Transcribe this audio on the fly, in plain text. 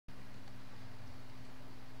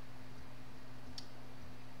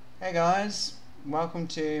Hey guys, welcome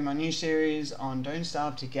to my new series on Don't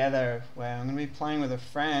Starve Together, where I'm going to be playing with a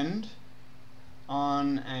friend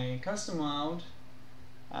on a custom world.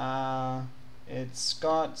 It's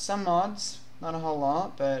got some mods, not a whole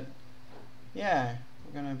lot, but yeah,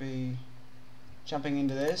 we're going to be jumping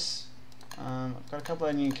into this. I've got a couple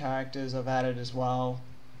of new characters I've added as well.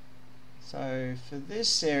 So for this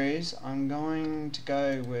series I'm going to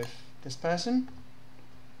go with this person.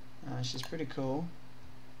 She's pretty cool.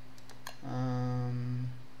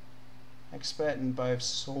 Expert in both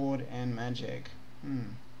sword and magic.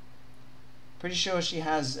 Pretty sure she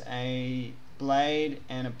has a blade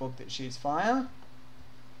and a book that shoots fire.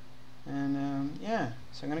 And yeah,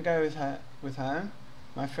 so I'm gonna go with her.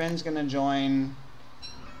 My friend's gonna join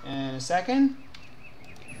in a second.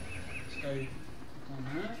 Let's go click on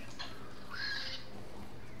her.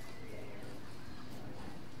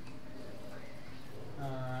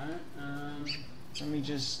 Alright, let me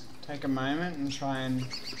just take a moment and try and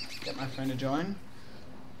get my friend to join.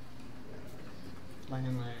 Land.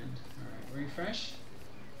 Alright, refresh.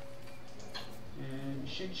 And it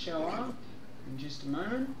should show up in just a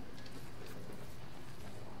moment.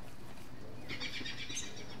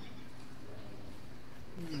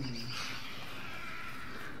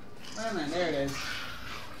 Oh no, there it is.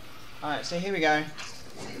 Alright, so here we go.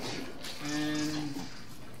 And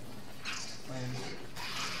land.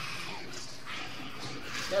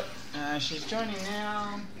 Yep, she's joining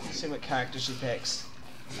now. Let's see what character she picks.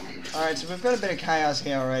 Alright, so we've got a bit of chaos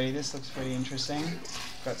here already. This looks pretty interesting.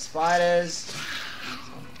 We've got spiders.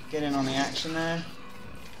 Get in on the action there.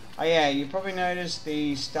 Oh yeah, you probably noticed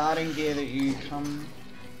the starting gear that you come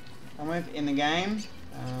with in the game.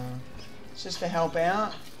 It's just to help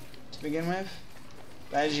out to begin with.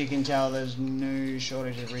 But as you can tell, there's no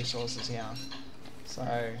shortage of resources here.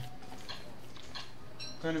 So,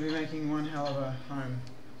 going to be making one hell of a home.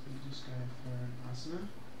 So just go for an asana.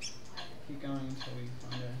 Keep going until we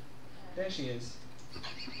find her. There she is.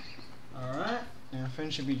 Alright, now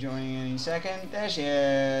friend should be joining any second. There she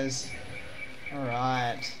is.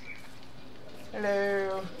 Alright.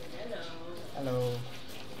 Hello. Hello.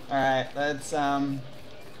 Alright, let's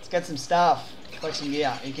get some stuff. Collect some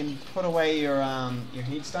gear. You can put away your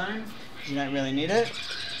heat stone, because you don't really need it.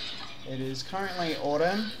 It is currently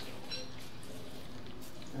autumn.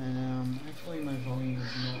 And hopefully my volume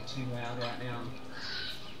is not too loud right now.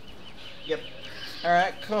 Yep.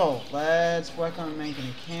 Alright, cool. Let's work on making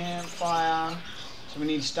a campfire. So we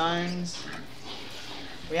need stones.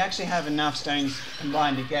 We actually have enough stones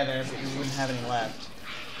combined together, but we wouldn't have any left.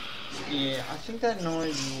 Yeah, I think that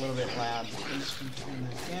noise is a little bit loud. I'm just going to turn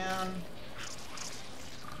that down.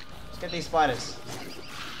 Let's get these spiders.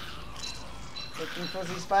 Looking for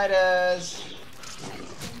these spiders.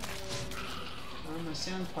 Oh, my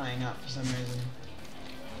sound playing up for some reason.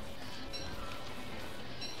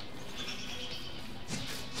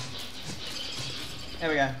 There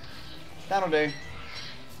we go. That'll do.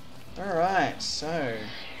 Alright, so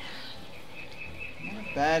not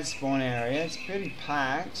a bad spawn area. It's pretty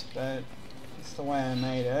packed, but that's the way I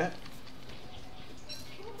made it.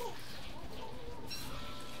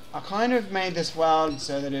 I kind of made this world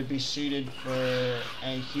so that it'd be suited for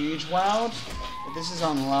a huge world, but this is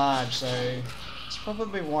on large, so it's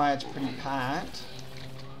probably why it's pretty packed.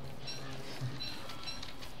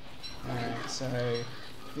 Alright, so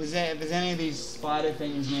if there's any of these spider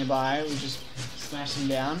things nearby, we just smash them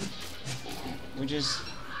down. We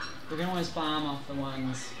can always farm off the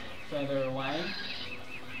ones further away,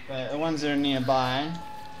 but the ones that are nearby,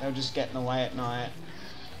 they'll just get in the way at night.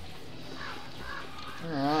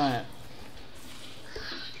 Alright.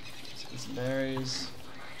 Let's get some berries.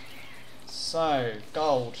 So,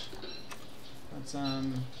 gold. Let's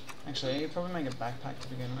actually, you probably make a backpack to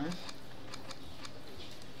begin with.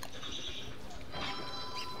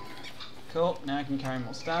 Cool, now I can carry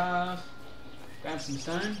more stuff. Grab some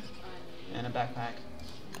stone and a backpack.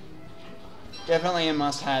 Definitely a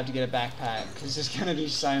must-have to get a backpack, because there's going to be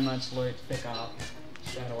so much loot to pick up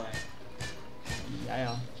straight away.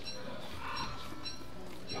 Yeah.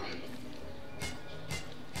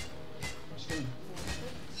 What you doing?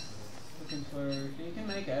 Looking for... You can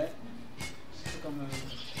make it. Just click on the...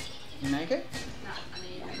 You make it? No, I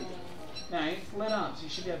need more. No, it's lit up, so you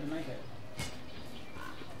should be able to make it.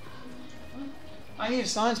 I need a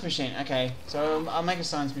science machine. Okay, so I'll make a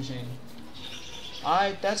science machine.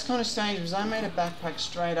 That's kind of strange because I made a backpack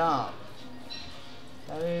straight up.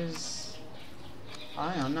 That is...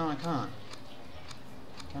 Hang on, no I can't.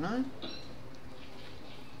 Can I?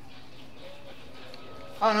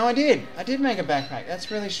 Oh no, I did. I did make a backpack.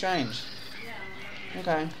 That's really strange.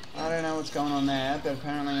 Okay, I don't know what's going on there, but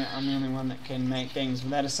apparently I'm the only one that can make things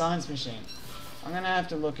without a science machine. I'm gonna have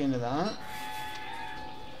to look into that.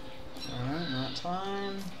 Alright, night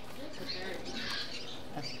time.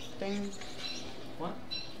 I think... What?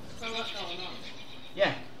 There's a lot going on.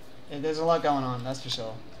 Yeah, there's a lot going on, that's for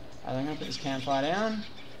sure. I'm gonna put this campfire down.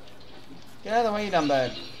 Get out of the way, you dumb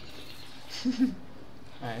bird.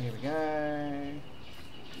 Alright, here we go.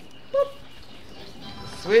 Boop.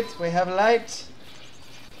 Sweet, we have light.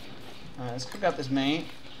 Alright, let's cook up this meat.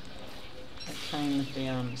 That came with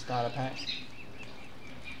the starter pack.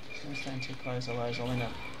 Don't stand too close, otherwise I'll end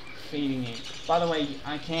up feeding you. By the way,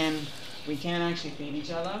 we can actually feed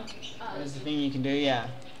each other. There's the thing you can do, yeah.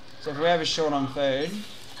 So if we're ever short on food,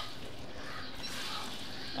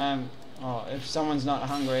 if someone's not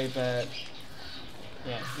hungry, but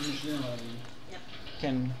yeah,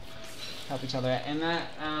 can help each other out. And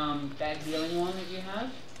that healing one that you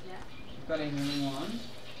have, you've got a healing one.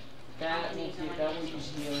 That will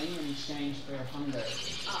use healing in exchange for hunger.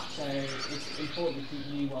 So it's important to keep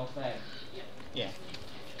you well fed. Yeah.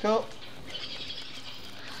 Cool.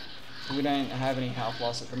 We don't have any health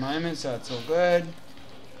loss at the moment, so it's all good.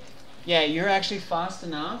 Yeah, you're actually fast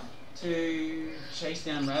enough to chase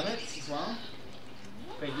down rabbits as well.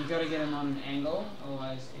 But you've got to get them on an angle,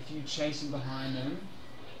 otherwise if you chase them behind them,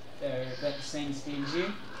 they're about the same speed as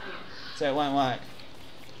you. So it won't work.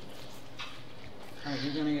 Alright,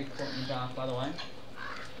 you're going to get caught in the dark, by the way.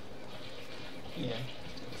 Yeah.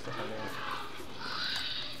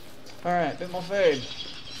 Alright, bit more food.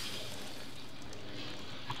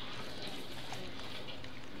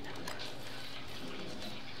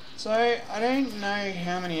 So, I don't know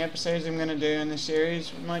how many episodes I'm going to do in this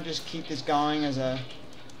series. We might just keep this going as a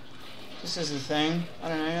thing. I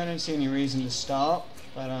don't know, I don't see any reason to stop.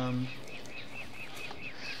 But,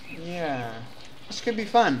 yeah. This could be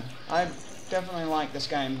fun. I definitely like this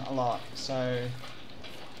game a lot, so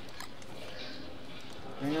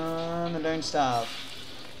bring on the Don't Starve.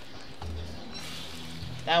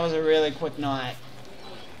 That was a really quick night,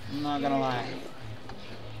 I'm not gonna lie.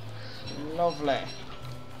 Lovely.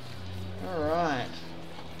 Alright.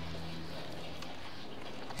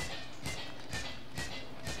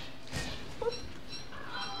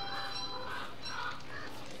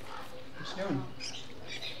 What you doing?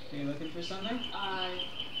 Are you looking for something?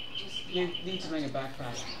 You need to make a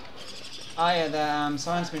backpack. Oh yeah, the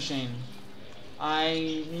science machine. I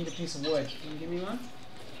need a piece of wood. Can you give me one?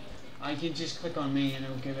 I can just click on me and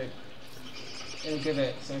it'll give it. So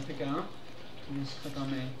pick it up and just click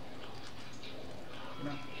on me.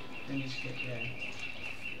 Then just click there.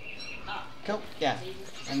 Cool. Yeah.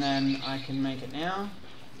 And then I can make it now,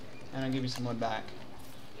 and I'll give you some wood back.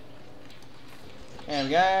 There we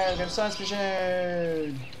go. We've got a science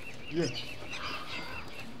machine. Yeah.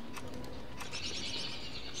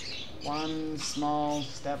 One small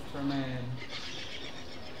step for man.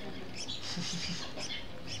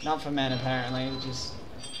 Not for men, apparently, just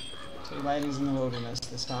two ladies in the wilderness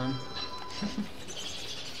this time.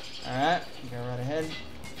 Alright, go right ahead.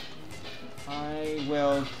 I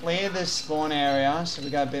will clear this spawn area so we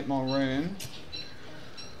got a bit more room.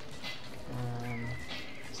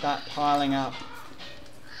 Start piling up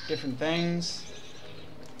different things.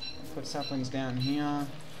 Put saplings down here.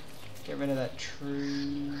 Get rid of that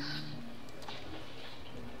tree.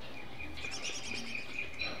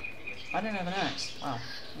 I don't have an axe. Wow.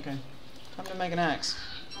 Okay. Time to make an axe.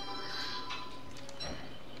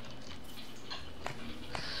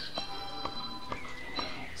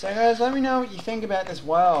 So guys, let me know what you think about this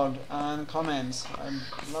world in the comments. I'd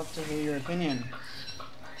love to hear your opinion.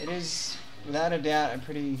 It is, without a doubt, a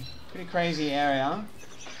pretty crazy area.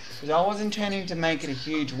 Because I was intending to make it a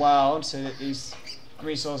huge world so that these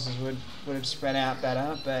resources would have spread out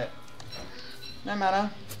better, but no matter.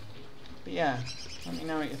 But yeah, let me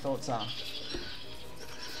know what your thoughts are.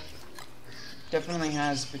 Definitely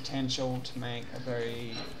has potential to make a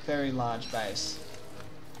very large base.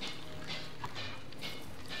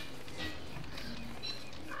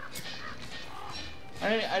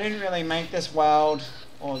 I didn't really make this world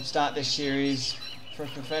or start this series for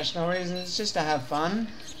professional reasons. It's just to have fun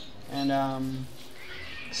and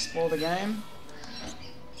explore the game.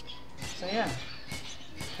 So yeah,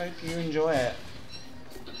 hope you enjoy it.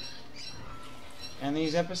 And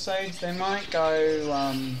these episodes, they might go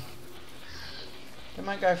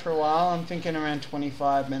for a while. I'm thinking around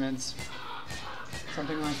 25 minutes,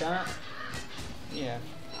 something like that. Yeah.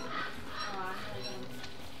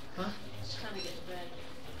 Huh? Just trying to get to bed.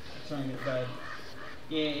 Trying to get to bed.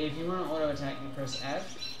 Yeah, if you want to auto attack, you press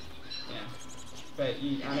F. Yeah. But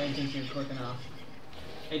I don't think you're quick enough.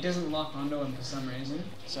 It doesn't lock onto him for some reason.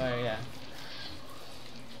 So yeah.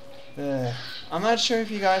 I'm not sure if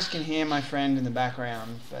you guys can hear my friend in the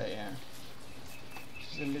background, but yeah.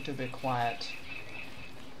 She's a little bit quiet.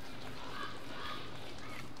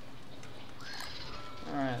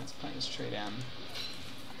 Alright, let's plant this tree down.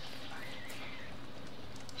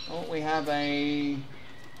 Oh, we have a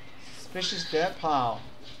suspicious dirt pile.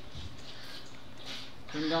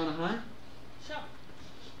 Can we go on a hunt? Sure.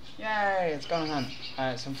 Yay, it's gone on a hunt.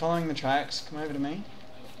 Alright, so I'm following the tracks. Come over to me.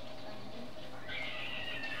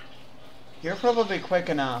 You're probably quick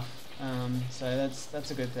enough, so that's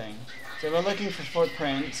a good thing. So we're looking for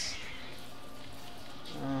footprints.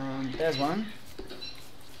 There's one.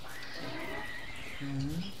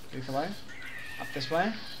 Below. Up this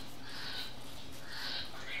way.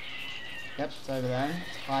 Yep, it's over there.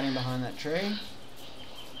 It's hiding behind that tree.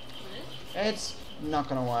 It's not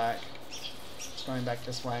gonna work. It's going back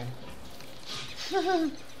this way.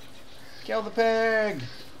 Kill the pig!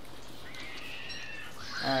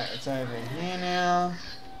 Alright, it's over here now.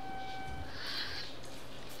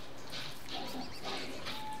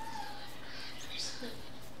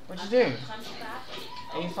 What'd you do?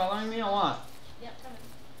 Are you following me or what? Yep, coming.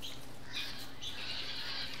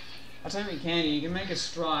 I'll tell you what you can do. You can make a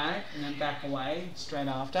strike and then back away straight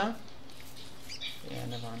after. Yeah,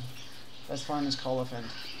 never mind. Let's find this colophant.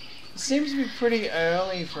 It seems to be pretty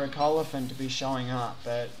early for a colophant to be showing up,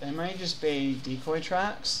 but they may just be decoy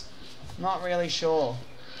tracks. I'm not really sure.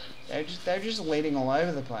 They're just leading all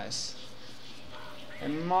over the place. It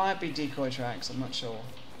might be decoy tracks, I'm not sure.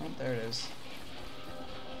 Oh, there it is.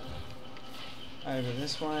 Over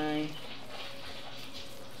this way.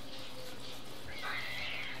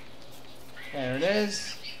 There it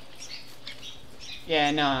is.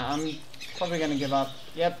 Yeah, no, I'm probably going to give up.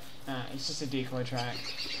 Yep, it's just a decoy track.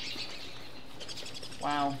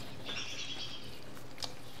 Wow.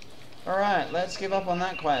 Alright, let's give up on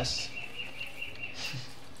that quest.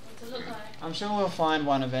 What's it look like? I'm sure we'll find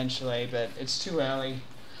one eventually, but it's too early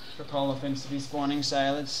for colophants to be spawning, so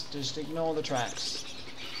let's just ignore the tracks.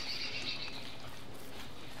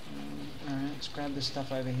 Alright, let's grab this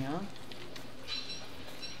stuff over here.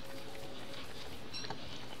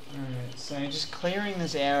 Alright, so just clearing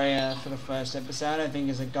this area for the first episode I think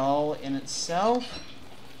is a goal in itself.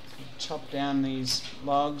 Chop down these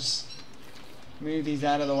logs, move these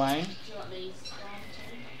out of the way. Do you want these gone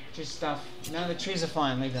too? Just stuff. No, the trees are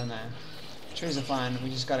fine, leave them there. Trees are fine, we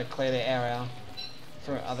just gotta clear the area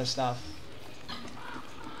for other stuff.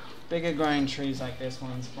 Bigger growing trees like this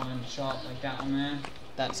one's fine to chop, like that one there,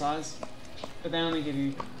 that size. But they only give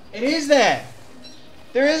you... It is there!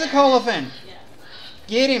 There is a colophant! Yeah.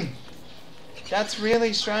 Get him! That's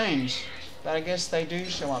really strange. But I guess they do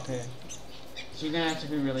show up here. So you're gonna have to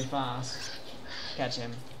be really fast. Catch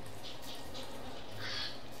him.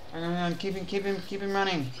 Hang on, keep him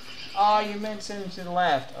running. Oh, you meant to send him to the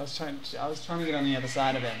left. I was trying to get on the other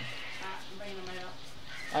side of him. I'm bringing them right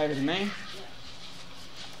up. Over to me.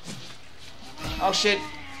 Yeah. Oh shit!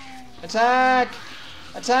 Attack!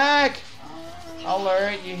 Attack! I'll lure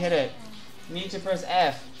it, you hit it. You need to press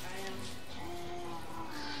F.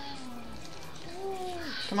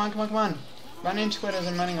 Come on, come on, come on. Run into it as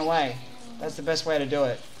I'm running away. That's the best way to do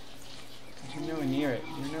it. You're nowhere near it.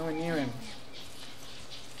 You're nowhere near him.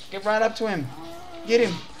 Get right up to him. Get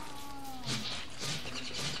him.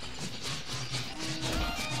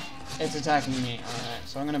 It's attacking me. Alright,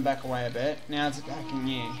 so I'm going to back away a bit. Now it's attacking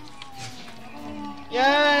you.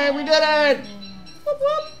 Yay, we did it! Whoop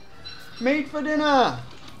whoop! Meat for dinner!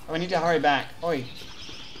 Oh, we need to hurry back. Oi.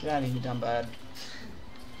 Get out of here, you dumb bird.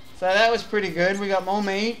 So that was pretty good. We got more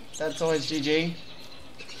meat. That's always GG.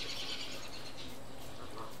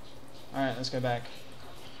 Alright, let's go back.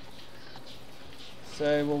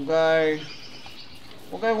 So we'll go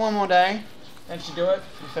one more day. That should do it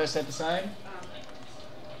for the first episode.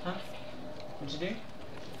 Huh? What'd you do?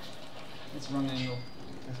 It's the wrong angle,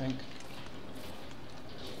 I think.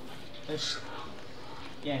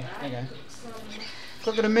 Yeah, there you go.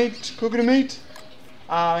 Cook it a meat, cook it a meat.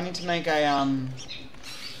 I need to make a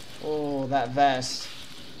that vest,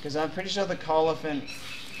 because I'm pretty sure the colophant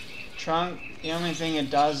trunk, the only thing it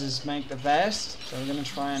does is make the vest. So we're gonna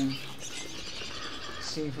try and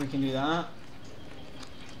see if we can do that.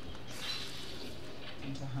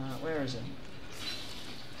 Into heart. Where is it?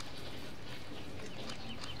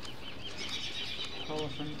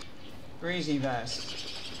 Colophant. Breezy vest.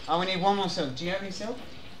 Oh, we need one more silk. Do you have any silk?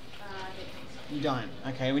 You don't.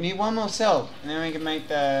 Okay, we need one more silk, and then we can make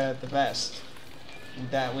the vest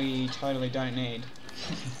that we totally don't need.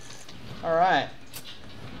 Alright.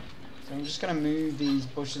 So I'm just going to move these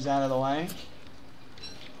bushes out of the way.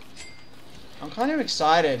 I'm kind of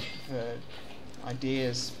excited for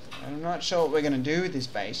ideas I'm not sure what we're going to do with this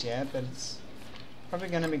base yet, but it's probably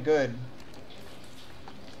going to be good.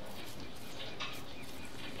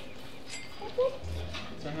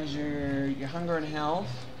 So how's your hunger and health?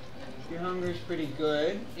 Your hunger is pretty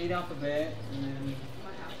good. Eat up a bit, and then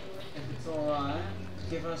if it's alright,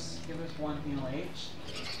 give us 1 heal each.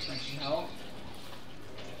 That should help.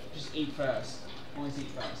 Just eat first. Always eat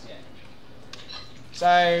first, yeah.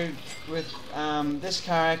 So with this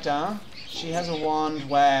character, she has a wand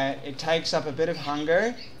where it takes up a bit of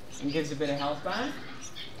hunger and gives a bit of health back.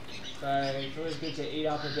 So it's always good to eat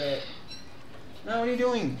up a bit. No, what are you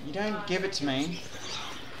doing? You don't give it to me.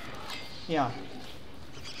 Here.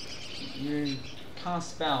 You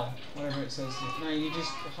cast spell, whatever it says. No, you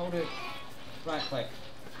just hold it, right click.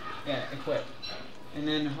 Yeah, equip. And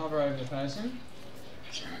then hover over the person.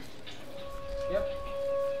 Yep.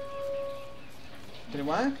 Did it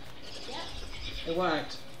work? Yeah. It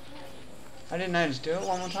worked. I didn't notice. Do it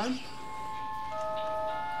one more time.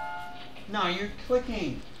 No, you're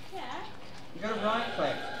clicking. Yeah. You gotta right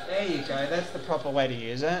click. There you go. That's the proper way to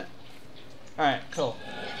use it. Alright, cool.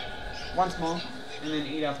 Once more, and then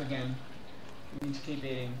eat up again. You need to keep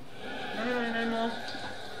eating. No more.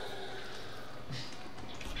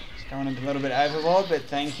 Just going a little bit overboard, but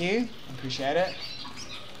thank you. I appreciate it.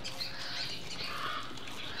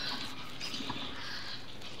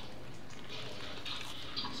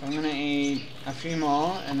 So I'm going to eat a few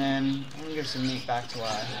more, and then I'm going to give some meat back to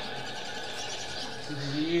her. So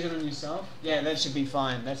did you use it on yourself? Yeah, that should be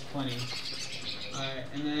fine. That's plenty. Alright,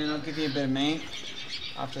 and then I'll give you a bit of meat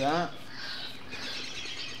after that.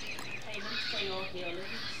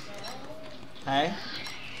 Hey?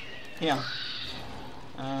 Here.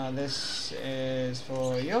 This is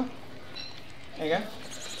for you. There you go.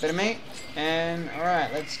 Bit of meat. And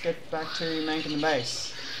alright, let's get back to making the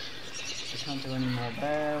base. I can't do any more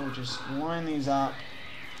there. We'll just line these up.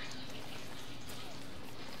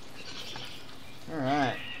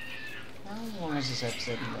 Alright. How long has this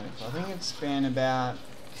episode been going for? I think it's been about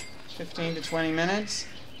 15 to 20 minutes.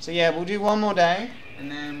 So yeah, we'll do one more day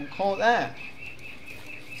and then we'll call it there.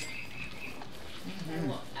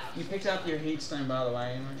 You picked up your heat stone, by the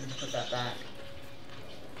way. You might need to put that back.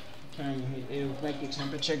 Turn your heat. It'll make your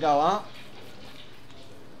temperature go up.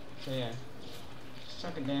 So yeah, just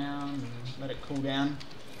chuck it down and let it cool down.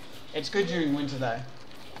 It's good during winter though.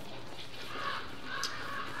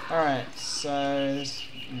 Alright, so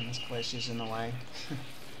this glacier's in the way.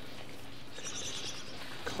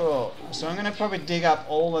 Cool. So I'm going to probably dig up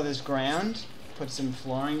all of this ground, put some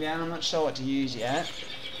flooring down. I'm not sure what to use yet.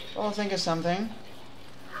 But I'll think of something.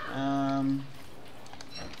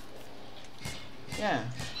 Yeah.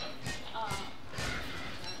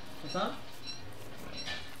 What's up?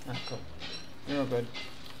 Oh, cool. You're all good.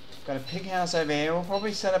 Got a pig house over here. We'll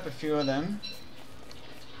probably set up a few of them.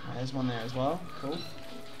 Oh, there's one there as well. Cool.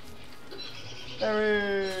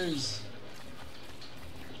 There is.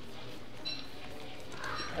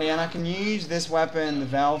 Oh, yeah, and I can use this weapon, the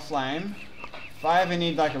Valve Flame. If I ever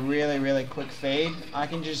need like a really, really quick feed, I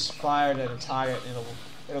can just fire it at a target and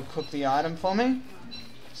it'll cook the item for me.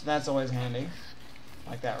 So that's always handy.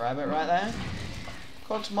 Like that rabbit right there.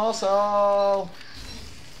 Cooked morsel! Oh,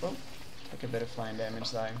 took a bit of flame damage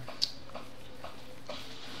though.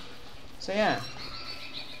 So yeah.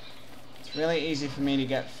 It's really easy for me to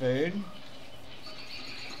get food.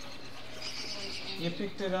 You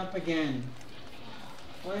picked it up again.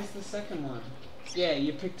 Where's the second one? Yeah,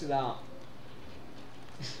 you picked it up.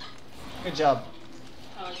 Good job.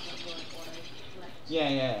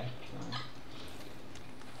 Yeah.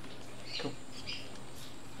 Cool.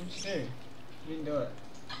 What'd you do? You didn't do it.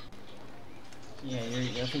 Yeah,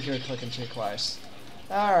 I think you were clicking too close.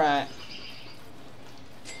 Alright.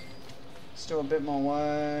 Let's do a bit more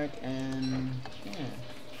work and yeah.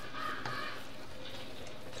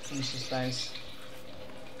 Finish this base.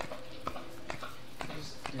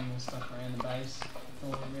 Just doing more stuff around the base. That's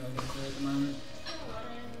all we're really going to do at the moment.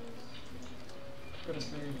 Got a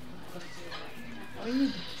food. What are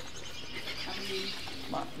you?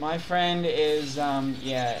 My friend is,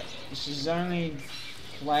 yeah, she's only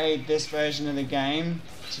played this version of the game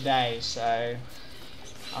today, so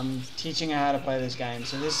I'm teaching her how to play this game.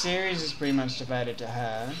 So this series is pretty much devoted to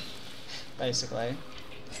her, basically.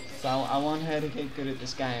 So I want her to get good at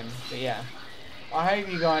this game. But yeah, I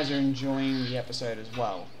hope you guys are enjoying the episode as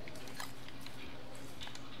well.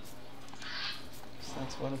 So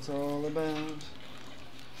that's what it's all about.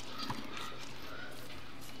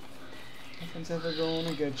 Nothing's ever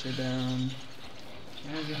gonna get you down.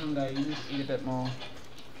 How's your hunger? You need to eat a bit more.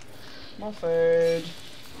 More food.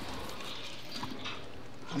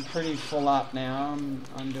 I'm pretty full up now.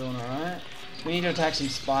 I'm doing alright. We need to attack some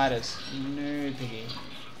spiders. No, piggy.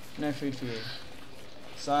 No food for you.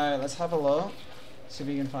 So let's have a look. See if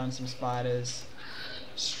we can find some spiders.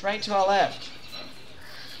 Straight to our left.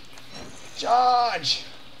 Charge!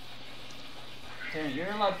 Damn,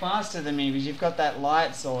 you're a lot faster than me because you've got that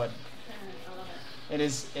light sword. I love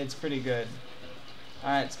it. It's pretty good.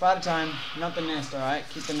 Alright, spider time. Not the nest, alright?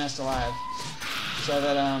 Keep the nest alive. So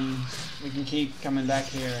that we can keep coming back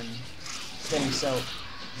here and getting soaked.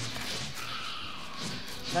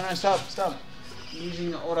 No, stop.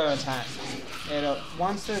 Using the auto attack.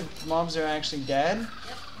 Once the mobs are actually dead,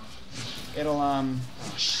 it'll oh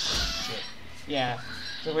shit. Yeah.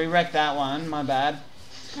 So we wrecked that one, my bad.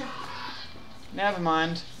 Never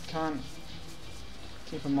mind. Can't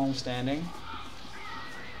keep them all standing.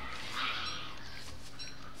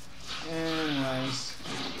 Anyways.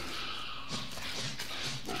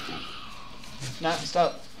 No,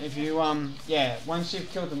 stop. If you yeah, once you've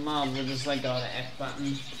killed the mob, we'll just let go of the F button.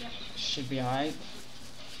 Yep. Should be alright.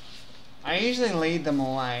 I usually lead them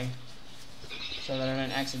away so that I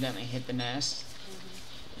don't accidentally hit the nest.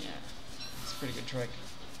 Yeah, it's a pretty good trick.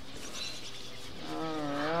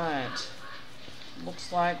 Alright.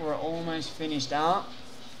 Looks like we're almost finished up.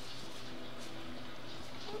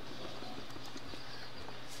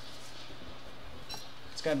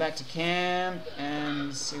 Let's go back to camp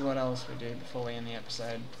and see what else we do before we end the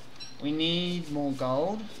episode. We need more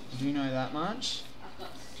gold. Do you know that much? I've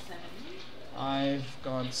got 7. I've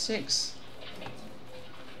got 6.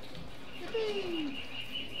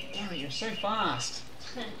 Damn it, you're so fast.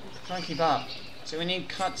 Can't keep up. So we need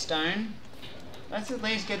cut stone. Let's at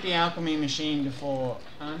least get the alchemy machine before.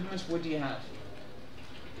 How much wood do you have?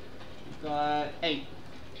 You've got 8.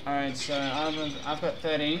 Alright, so I've got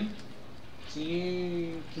 13. So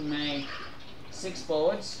you can make 6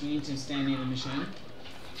 boards. You need to stand near the machine.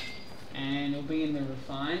 And it'll be in the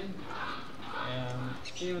refine.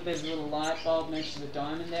 See what there's a little light bulb next to the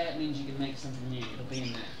diamond there? It means you can make something new. It'll be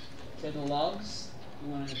in there. So the logs,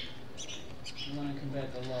 you want to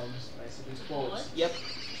convert the logs basically to boards. Yep.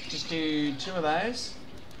 Just do 2 of those.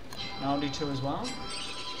 And I'll do 2 as well.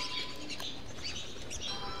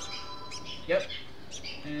 Yep.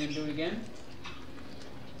 And do it again.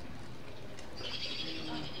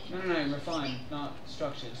 No, refine, not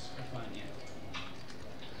structures. Refine, yeah.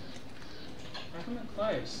 How come it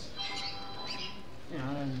closed?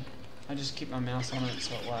 Yeah, I just keep my mouse on it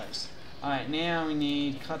so it works. Alright, now we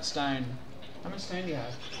need cut stone. How much stone do you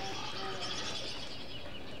have?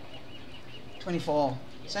 24.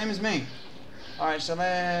 Same as me. Alright, so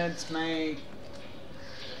let's make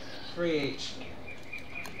 3 each.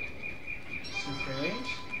 So 3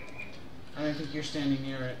 each? I don't think you're standing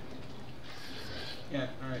near it. Yeah,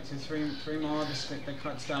 alright, so 3 more, the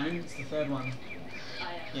cut stone. It's the 3rd one.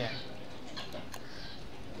 Yeah.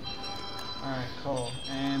 Alright, cool.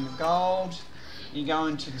 And the gold, you go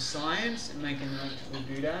into the science and make an electrical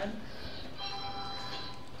doodad.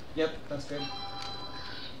 Yep, that's good.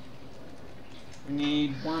 We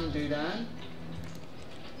need 1 doodad.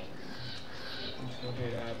 Electrical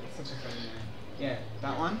doodad, it's such a fun name. Yeah,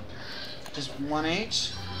 that one. Just 1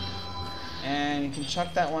 each. And you can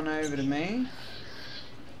chuck that one over to me.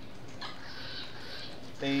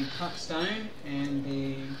 The cut stone and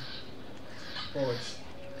the boards.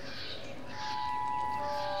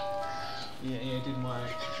 Yeah, it didn't work.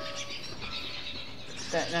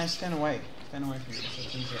 No, stand away. Stand away from me so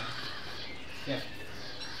it's easier. Yeah.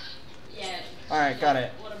 Yeah. Alright, got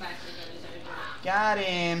it. Automatically goes over. Got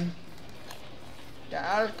him. The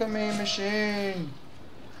alchemy machine.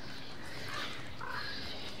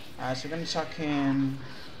 Alright, so we're going to chuck him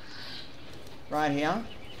right here.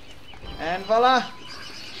 And voila!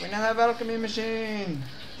 We now have alchemy machine.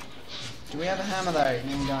 Do we have a hammer though?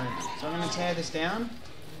 No, we don't. So I'm going to tear this down.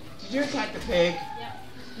 Did you attack the pig? Yep.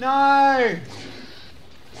 No!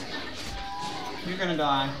 You're going to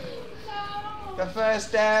die. No. The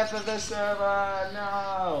first death of the server.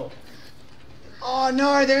 No! Oh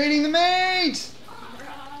no, they're eating the meat!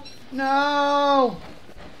 No!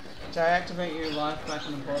 So I activate your life back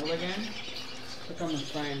in the portal again. Click on the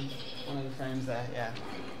frame, one of the frames there, yeah.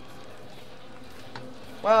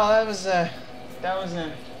 Well, that was a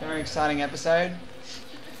very exciting episode.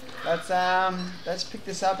 Let's pick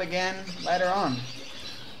this up again later on.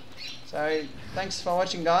 So thanks for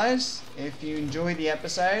watching, guys. If you enjoyed the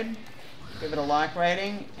episode, give it a like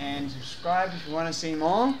rating and subscribe if you want to see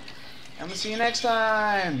more. And we'll see you next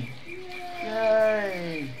time.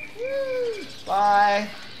 Yay! Bye.